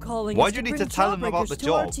true calling Why is do you to need bring to tell them about jawbreakers the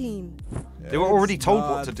to our job? team. They were already told what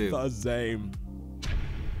Not to do. the same.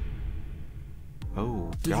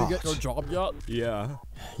 Oh, Did God. you get your job yet? Yeah.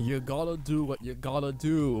 You gotta do what you gotta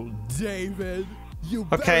do, David. You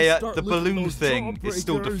Okay, better start the lifting balloon those thing is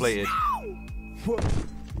still jawbreakers. deflated.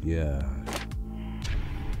 Yeah.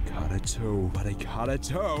 Gotta toe, but I gotta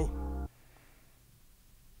toe.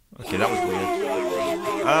 Okay, that was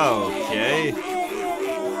weird. Okay.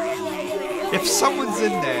 If someone's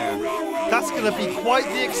in there, that's gonna be quite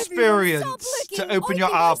the experience to open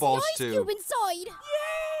your eyeballs to. Inside.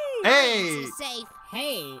 Hey! Safe.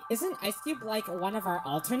 Hey, isn't Ice Cube like one of our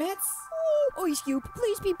alternates? Oh, Ice Cube,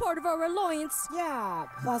 please be part of our alliance. Yeah,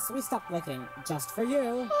 plus we stopped licking just for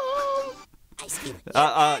you.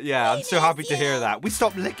 Yeah, I'm so happy to hear that. We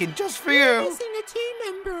stopped licking just for you. Missing a team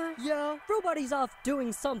member. Yeah, Roboty's off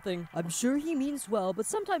doing something. I'm sure he means well, but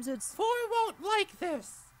sometimes it's... Four won't like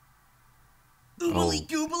this. Oobly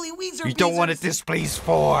goobly weezer. You don't want to displease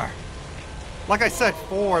 4. Like I said,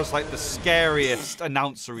 4 is like the scariest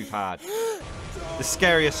announcer we've had. The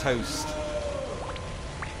scariest host.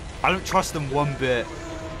 I don't trust them one bit.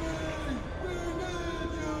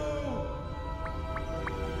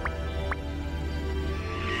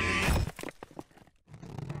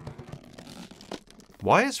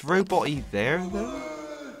 Why is Roboty there though?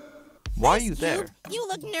 Why are you there? You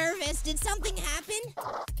look nervous. Did something happen?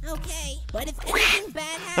 Okay, but if anything bad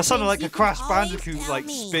happens, That sounded like you a can Crash always Bandicoot tell like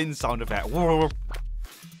me. spin sound effect. Whoa.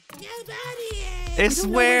 It's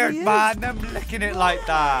weird, man. I'm licking it like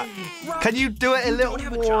that. Can you do it a little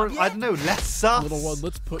more? I don't know, less sus. Little one,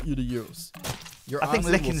 let's put you to use. Your I think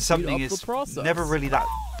acid licking will speed something up the is process. never really that.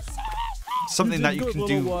 Something that you can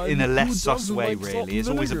do in a less sus way, really. It's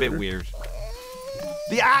always a bit weird.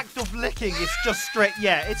 The act of licking is just straight.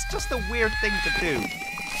 Yeah, it's just a weird thing to do.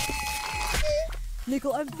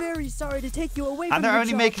 Nickel, I'm very sorry to take you away from And they're your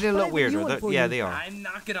only job, making it a but I lot have a new weirder. one for Yeah, you. they are. I'm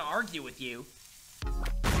not gonna argue with you.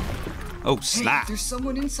 Oh, snap. There's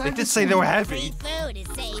someone inside. They did say they were heavy. Food is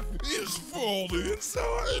safe. Is Baldy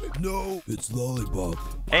inside? No, it's Lollipop.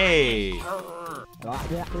 Hey.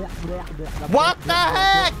 What the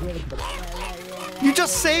heck? You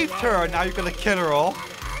just saved her, and now you're gonna kill her all.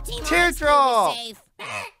 Teardrop.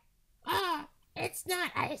 It's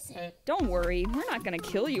not safe. Don't worry, we're not gonna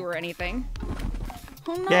kill you or anything.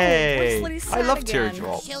 Oh no, Yay. Where's I love again?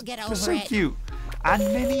 Teardrop. She'll get They're over so it. cute. And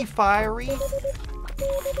Mini Fiery.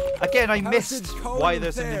 Again, I missed it's cold why in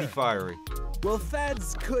there's a there. Mini Fiery. Well,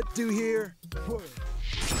 Feds could do here.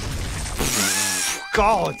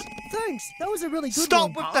 God. Thanks, that was a really good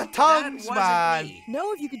Stop one. with the tongues, man.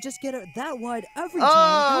 Now if you could just get it that wide every time,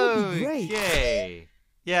 that would be great. Okay.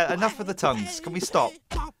 Yeah, enough with the tongues. Can we stop?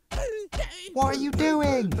 What are you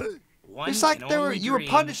doing? It's like you were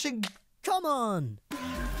punishing Come on.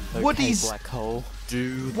 Woody's. Black hole.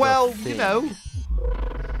 Do well, you know.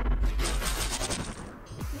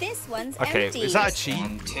 This one's Okay, empty. is that a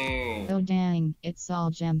cheat? Oh dang, it's all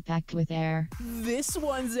jam-packed with air. This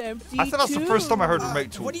one's empty. I thought that's the first time I heard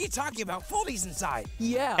remote tool. What are you talking about? Foldy's inside.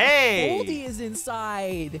 Yeah. Hey! Foldy is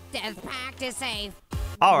inside. Death pact is safe.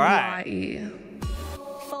 All right.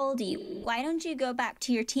 Foldy, why don't you go back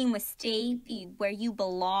to your team with Stevie where you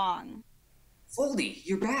belong? Foldy,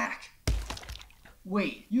 you're back.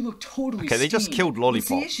 Wait, you look totally Okay, they just steamed. killed What's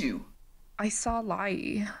the Lollipop. issue? I saw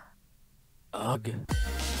Lai. Ugh.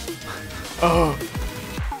 Oh.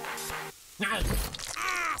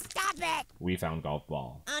 Stop it. We found golf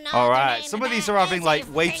ball. All right. Some of these are having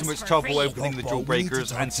like way too much trouble opening the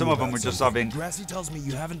jawbreakers, and some of them are just having Grassy tells me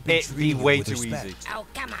you haven't been it be treating him way with too respect. easy. Oh,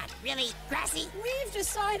 come on. Really? Grassy? We've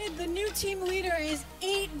decided the new team leader is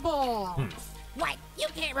 8-Ball. What? You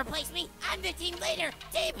can't replace me? I'm the team leader.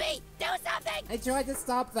 TP, do something. I tried to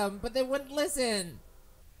stop them, but they wouldn't listen.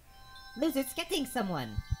 Lizard's getting someone.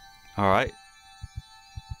 All right.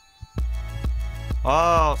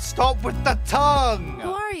 Oh, stop with the tongue!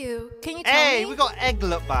 Who are you? Can you tell Hey, me? we got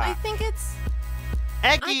Egglet I back. think it's...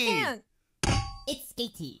 Eggy! I can't. It's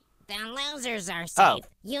Skatey. The losers are safe. Oh,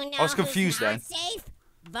 You know I was confused who's then. not safe?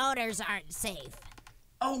 Voters aren't safe.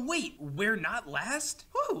 Oh wait, we're not last?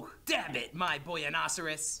 Whew, damn it, my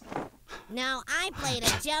boyanoceros. No, I played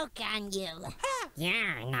a joke on you.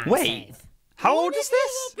 You're not Wait, safe. how old is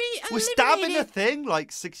this? be Was stabbing a eliminated. thing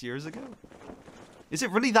like 6 years ago? Is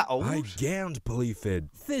it really that old? I can't believe it.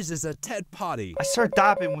 This is a Ted Potty. I swear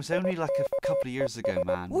dabbing was only like a couple of years ago,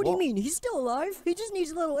 man. What do you mean? He's still alive. He just needs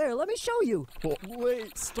a little air. Let me show you.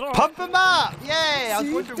 Wait, stop. Pump him up! Yay! I was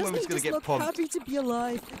See? wondering when Doesn't he was he going to just get look pumped. happy to be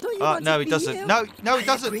alive? Don't you want No, to he be doesn't. him? No, he I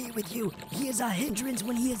doesn't. agree with you. He is a hindrance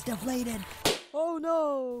when he is deflated. Oh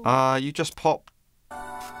no. You just pop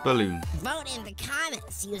balloon. Vote in the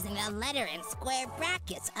comments using a letter and square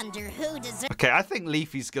brackets under who deserves. Okay, I think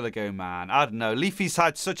Leafy's gonna go, man. I don't know. Leafy's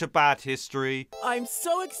had such a bad history. I'm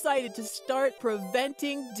so excited to start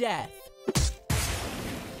preventing death.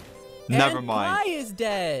 Never and mind. Pie is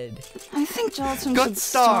dead. I think Johnson Good should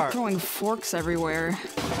start. stop throwing forks everywhere.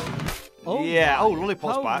 Oh Yeah, my, oh,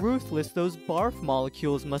 Lollipop's how back. ruthless those barf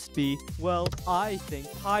molecules must be. Well, I think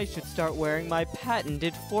I should start wearing my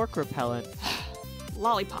patented fork repellent.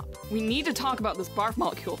 Lollipop, we need to talk about this barf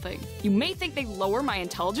molecule thing. You may think they lower my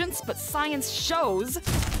intelligence, but science shows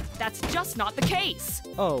that's just not the case.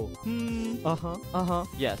 Oh,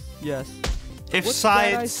 yes. If What's that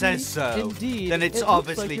I science says see? so, Indeed, then it's it looks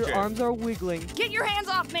obviously like your true. arms are wiggling. Get your hands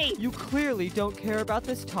off me! You clearly don't care about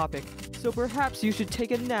this topic, so perhaps you should take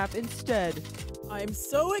a nap instead. I'm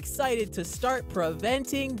so excited to start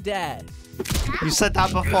preventing death. You said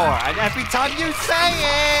that before, and every time you say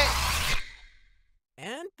it...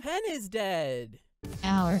 And Pen is dead.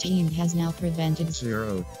 Our team has now prevented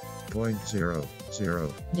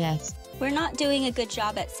 0.00 deaths. We're not doing a good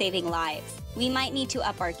job at saving lives. We might need to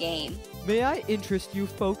up our game. May I interest you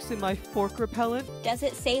folks in my fork repellent? Does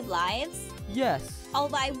it save lives? Yes. I'll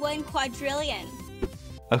buy 1 quadrillion.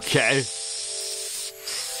 Okay.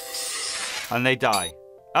 And they die.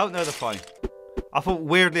 Oh, no, they're fine. I thought,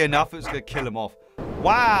 weirdly enough, it was going to kill him off.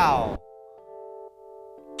 Wow.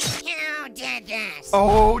 did this.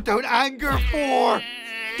 Oh, don't anger 4.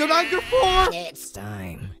 Don't anger 4. It's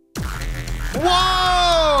time.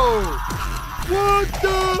 Whoa! What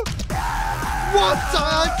the?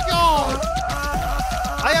 God!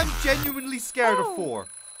 I am genuinely scared of 4.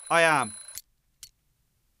 I am.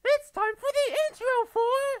 It's time for the intro, 4.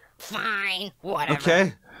 Fine, whatever.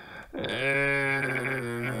 Okay.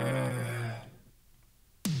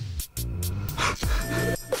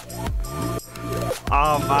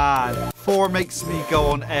 Oh man, 4 makes me go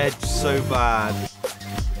on edge so bad.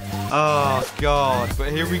 Oh god,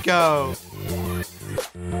 but here we go.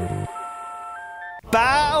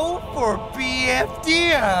 Battle for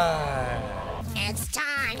BFDI. It's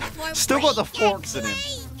time for Still got the forks in him.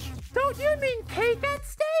 Don't you mean cake and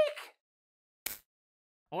steak?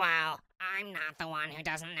 Well, I'm not the one who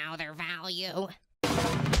doesn't know their value.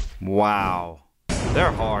 Wow.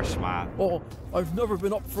 They're harsh, man. Oh, I've never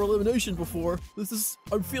been up for elimination before.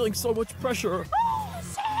 I'm feeling so much pressure.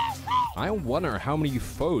 I wonder how many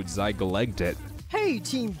foes I legged it. Hey,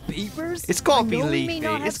 Team Beepers! It's gotta be I know we Leafy. may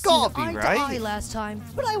not have It's gotta seen be, eye to right? eye last time,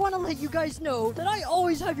 but I want to let you guys know that I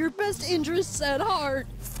always have your best interests at heart.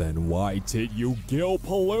 Then why did you kill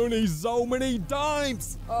Paloni so many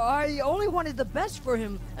times? I only wanted the best for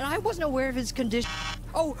him, and I wasn't aware of his condition.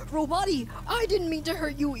 Oh, Robati, I didn't mean to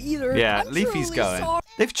hurt you either. Yeah, I'm Leafy's truly going.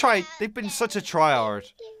 sorry. They've been such a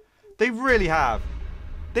tryhard. They really have.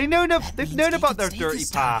 They've known about their dirty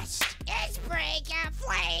past. It's break a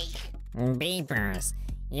flake. Beepers,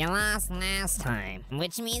 you lost last time,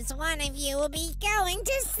 which means one of you will be going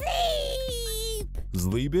to sleep.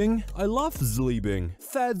 Sleeping? I love sleeping.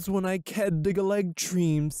 That's when I can dig a leg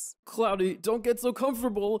dreams. Cloudy, don't get so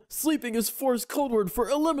comfortable. Sleeping is For's code word for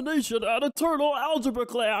elimination at eternal algebra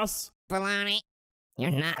class. Baloney,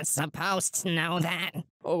 you're not supposed to know that.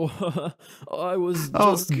 Oh, I was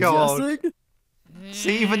just God. guessing.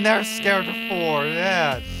 See, even they're scared of 4,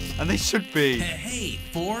 yeah. And they should be. Hey,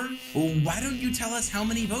 4? Well, why don't you tell us how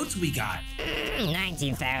many votes we got?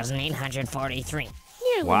 19,843.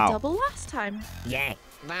 Nearly Wow. double last time. Yay.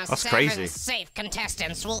 The That's 7 crazy. safe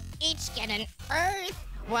contestants will each get an Earth,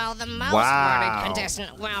 while the most Wow. voted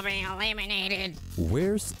contestant will be eliminated.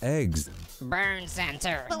 Where's eggs? Burn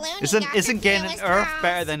Center. Isn't getting an Earth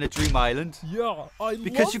better than a Dream Island? Yeah,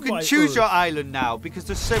 Because love you can my choose Earth. your island now, because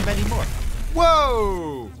there's so many more.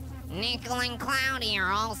 Whoa! Nickel and Cloudy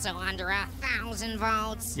are also under 1,000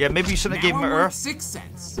 votes. Yeah, maybe you shouldn't have given Now him I'm worth Earth. 6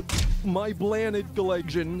 cents. My planet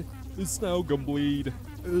collection is now complete.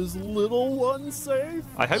 Is little one safe?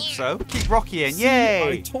 I hope so. Keep Rocky in. See, I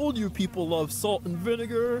Yay! told you people love salt and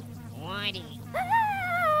vinegar. Whitey.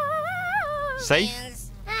 Safe?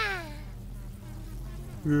 Is...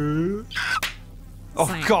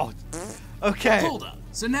 Oh, God. Okay. Hold up.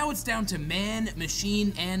 So now it's down to man,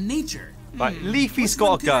 machine, and nature. Right, Leafy's Which one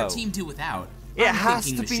got to could our go. team do without? It I'm has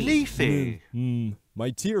thinking to be machine. Leafy. My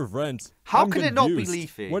tier rent. How I'm can it not be confused.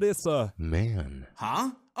 Leafy? What is a Man.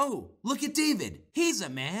 Huh? Oh, look at David. He's a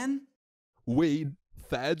man. wait?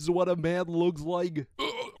 That's what a man looks like.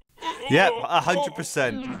 Yep,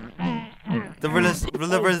 100%.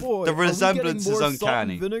 The resemblance is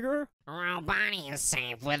uncanny. Vinegar? Robani is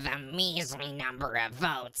safe with a measly number of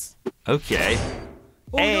votes. Okay.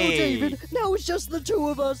 Oh no, David, now it's just the two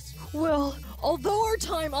of us. Well, although our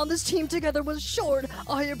time on this team together was short,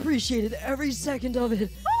 I appreciated every second of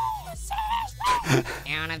it.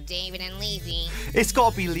 Out of David and Leafy. It's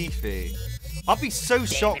got to be Leafy. I'll be so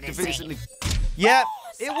shocked if it isn't Leafy. Yep,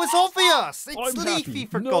 it was obvious. It's I'm Leafy, happy.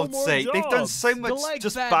 for No God's more sake. They've done jobs. so much Gleg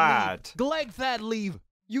just that bad. leave. Gleg that leave.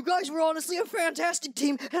 You guys were honestly a fantastic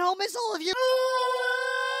team, and I'll miss all of you.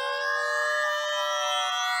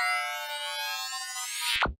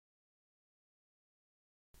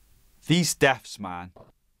 These deaths, man.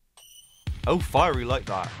 Oh, fiery like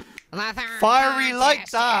that. The third Fiery like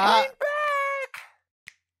contest. that.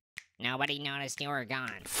 Nobody noticed you were gone.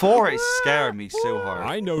 4 is scaring me so hard.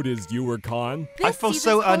 I noticed you were gone. I feel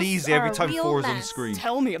so uneasy every time 4 is on screen.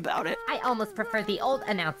 Tell me about it. I almost prefer the old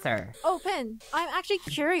announcer. Oh, Finn, I'm actually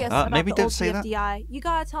curious about maybe the don't old say that. BFDI. You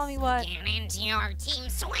gotta tell me what... Get into your team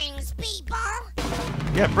swings, people.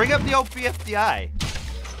 Yeah, bring up the old BFDI.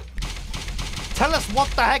 Tell us what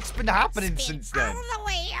the heck's been happening since then. All the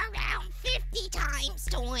way around 50 times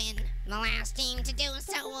to win. The last team to do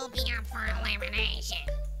so will be up for elimination.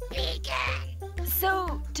 Begin.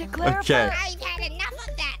 So, to clarify... Okay. I've had enough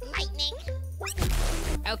of that, Lightning.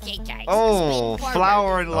 Okay, guys. Oh, spin forward.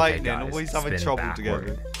 Flower and Lightning guys, always having spin trouble backward.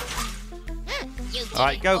 together. You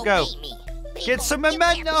Alright, didn't go. obey me. Get People, some you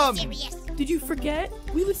can't be momentum. serious. Did you forget?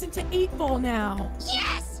 We listen to 8-Ball now.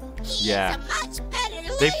 Yes, he Yeah. is a much better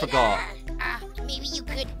They leader. forgot. Maybe you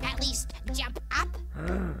could at least jump up.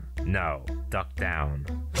 No, duck down.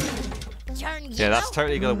 Turn yellow? Yeah, that's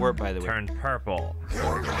totally gonna work, by the way. Turn purple.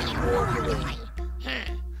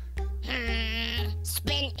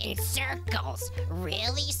 Spin in circles,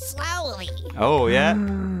 really slowly. Oh, yeah?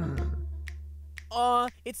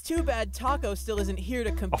 It's too bad Taco still isn't here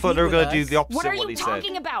to compete. I thought they were with gonna do us. the opposite What are of what you he said.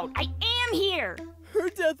 talking about? I am here! Her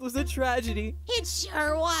death was a tragedy. It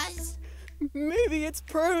sure was. Maybe it's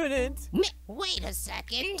permanent. Wait a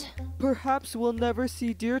second. Perhaps we'll never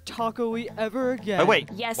see dear Taco-y ever again. Oh, wait.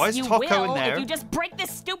 Yes, Why is you Taco in will there? if you just break this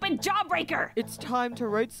stupid jawbreaker! It's time to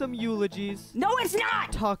write some eulogies. No, it's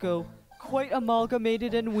not! Taco, quite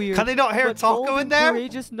amalgamated and weird. Can they not hear but Taco bold in and there?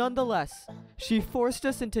 Courageous nonetheless. She forced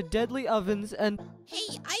us into deadly ovens and...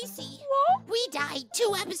 Hey, Icy. We died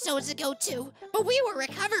 2 episodes ago too, but we were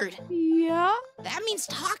recovered. Yeah? That means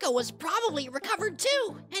Taco was probably recovered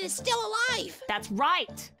too, and is still alive. That's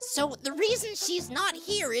right! So the reason she's not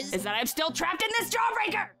here is that I'm still trapped in this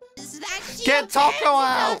jawbreaker! Is that she Get Taco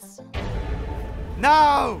out! abandoned us.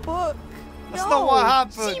 No! That's not what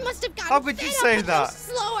happened. She must have gotten How could you fed say up with how that?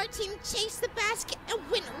 slow our team chased the basket and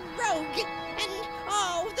went rogue. And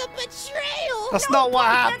oh, the betrayal! That's not what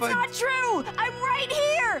happened. That's not true! I'm right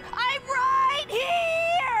here! I'm right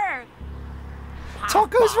here!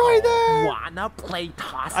 Taco's right there! Wanna play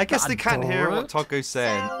toss I guess they can't hear what Taco's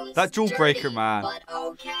saying. That jawbreaker, man.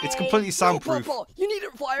 It's completely soundproof. No, Papa, you need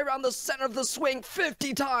to fly around the center of the swing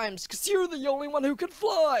 50 times, because you're the only one who can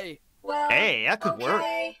fly. Hey, that could work.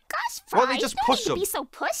 Gosh, Why don't they just push don't him? be so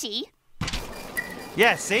pushy.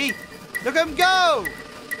 Yeah, see? Look at him go!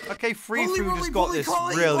 Okay, Free Food has got this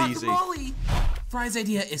real easy. Fry's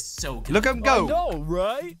idea is so good. Look at him go! I know,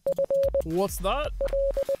 right? What's that?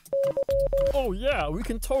 Oh yeah, we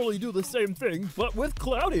can totally do the same thing, but with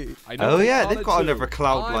Cloudy. Oh yeah, they've got another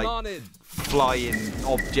cloud-like flying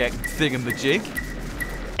object thingamajig.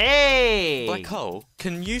 Hey! Black Hole,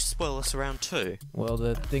 can you spoil us around 2? Well,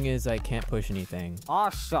 the thing is, I can't push anything. Aw,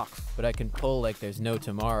 shucks. But I can pull like there's no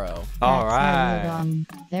tomorrow. Alright.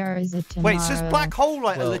 There is a tomorrow. Wait, so is Black Hole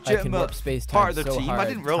like a Well, I can legitimate warp space part of time the so team? hard, I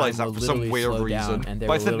didn't realize time that will for some literally weird slow down, reason. and there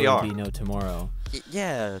But I will think they are. literally be no tomorrow.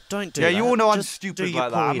 Yeah, don't do Yeah, that. you all know I'm Just do stupid your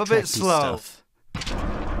like that. I'm a bit poetry slow. stuff.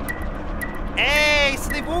 Hey, so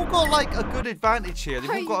they've all got like a good advantage here. They've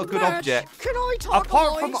all got a good object. Can I talk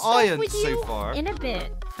Apart from stuff Iance with so you? far. In a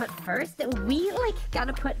bit, but first we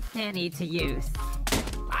gotta put Fanny to use.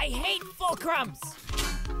 I hate fulcrums!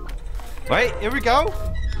 Wait, here we go.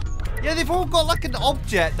 Yeah, they've all got like an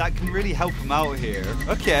object that can really help them out here.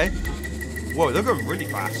 Okay. Whoa, they're going really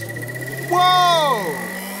fast. Whoa!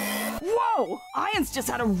 Whoa! Iance just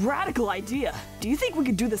had a radical idea. Do you think we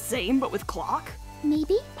could do the same, but with clock?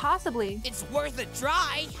 Maybe? Possibly. It's worth a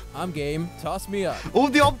try. I'm game. Toss me up. All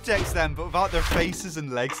the objects then, but without their faces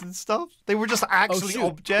and legs and stuff? They were just actually shoot.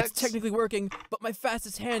 objects? It's technically working, but my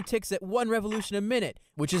fastest hand ticks at 1 revolution a minute,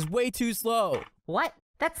 which is way too slow. What?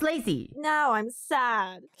 That's lazy. Now I'm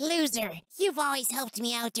sad. Loser, you've always helped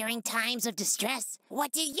me out during times of distress.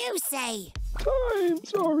 What do you say?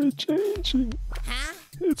 Times are a-changing. Huh?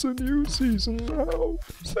 It's a new season now.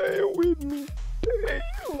 Say it with me.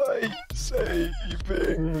 Daylight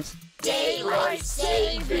savings. Daylight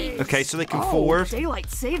savings! Okay, so they can forward. Daylight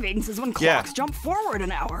savings is when Yeah. clocks jump forward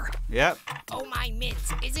an hour. Yep. Oh my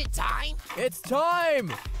mints, is it time? It's time!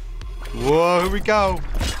 Whoa, here we go.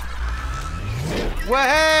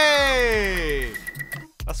 Way!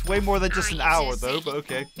 That's way more than just an hour though, but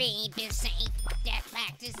okay. Feed is safe, death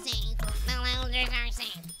pact is safe, the loaders are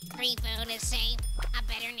safe, free food is safe, a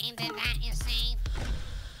better name than that is safe.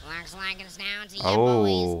 Looks like it's down to you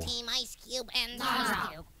boys, Team Ice Cube and Ice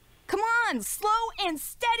Cube. Come on, slow and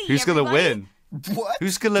steady, Who's gonna everybody. win? What?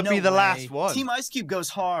 Who's gonna be No the way. last one? Team Ice Cube goes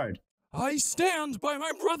hard. I stand by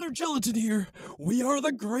my brother Gelatin here. We are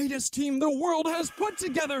the greatest team the world has put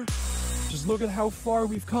together. Just look at how far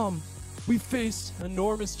we've come. We've faced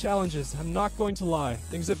enormous challenges. I'm not going to lie.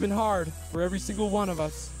 Things have been hard for every single one of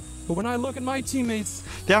us. But when I look at my teammates,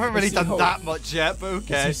 They haven't really I see done hope. that much yet, but I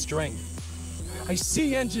okay. see strength. I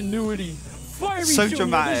see ingenuity. Fiery So Junior,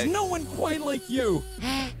 dramatic. There's no one quite like you.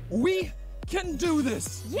 We can do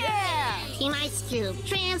this. Yeah! Team Ice Cube,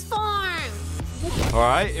 transform!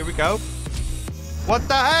 Alright, here we go. What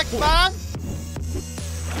the heck, man?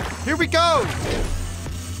 Here we go!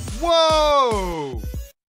 Whoa!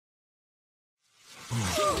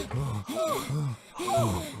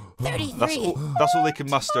 33. That's all they can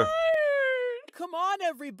muster. Come on,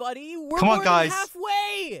 everybody! We're Come on, more guys. than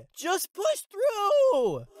halfway! Just push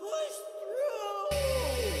through!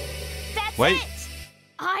 That's Wait. it!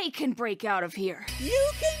 I can break out of here.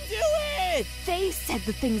 You can do it! They said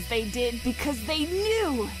the things they did because they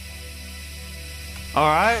knew.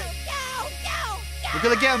 Alright. Go, go, go! We're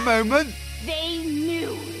gonna get a moment. They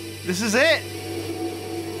knew. This is it.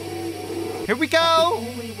 Here we go. The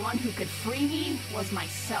only one who could free me was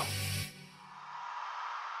myself.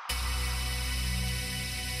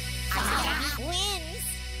 Wins.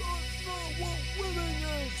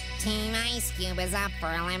 Team Ice Cube is up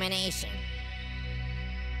for elimination.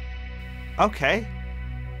 Okay.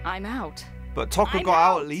 I'm out. But Taco I'm got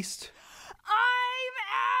out at least.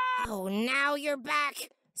 I'm out! Oh, now you're back.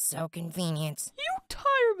 So convenient. You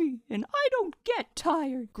tire me, and I don't get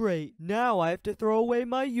tired. Great. Now I have to throw away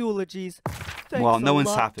my eulogies. Thanks Well, no a one's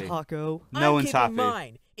lot, happy. Taco. No one's happy.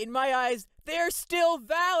 Mine. In my eyes, they're still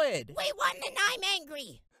valid. We won and I'm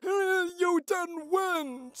angry. You didn't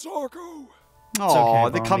win, Taco. Oh,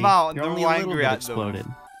 okay, they come Bombi. out and You're they're only all a little angry bit at exploded.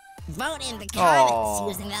 them. Vote in the Aw.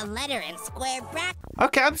 comments using the letter and square bracket.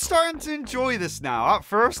 Okay, I'm starting to enjoy this now. At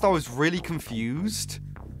first, I was really confused.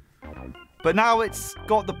 But now it's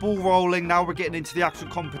got the ball rolling. Now we're getting into the actual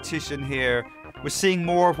competition here. We're seeing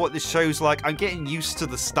more of what this show's like. I'm getting used to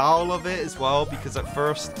the style of it as well, because at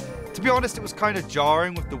first, to be honest, it was kind of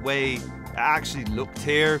jarring with the way it actually looked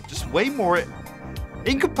here. Just way more,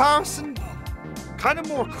 in comparison, kind of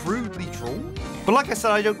more crudely drawn. But like I said,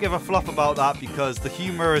 I don't give a fluff about that because the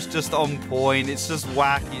humor is just on point. It's just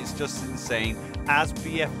wacky. It's just insane, as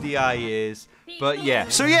BFDI is. But yeah.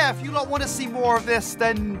 So yeah, if you lot want to see more of this,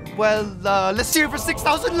 then, well, let's see it for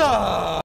 6,000 love.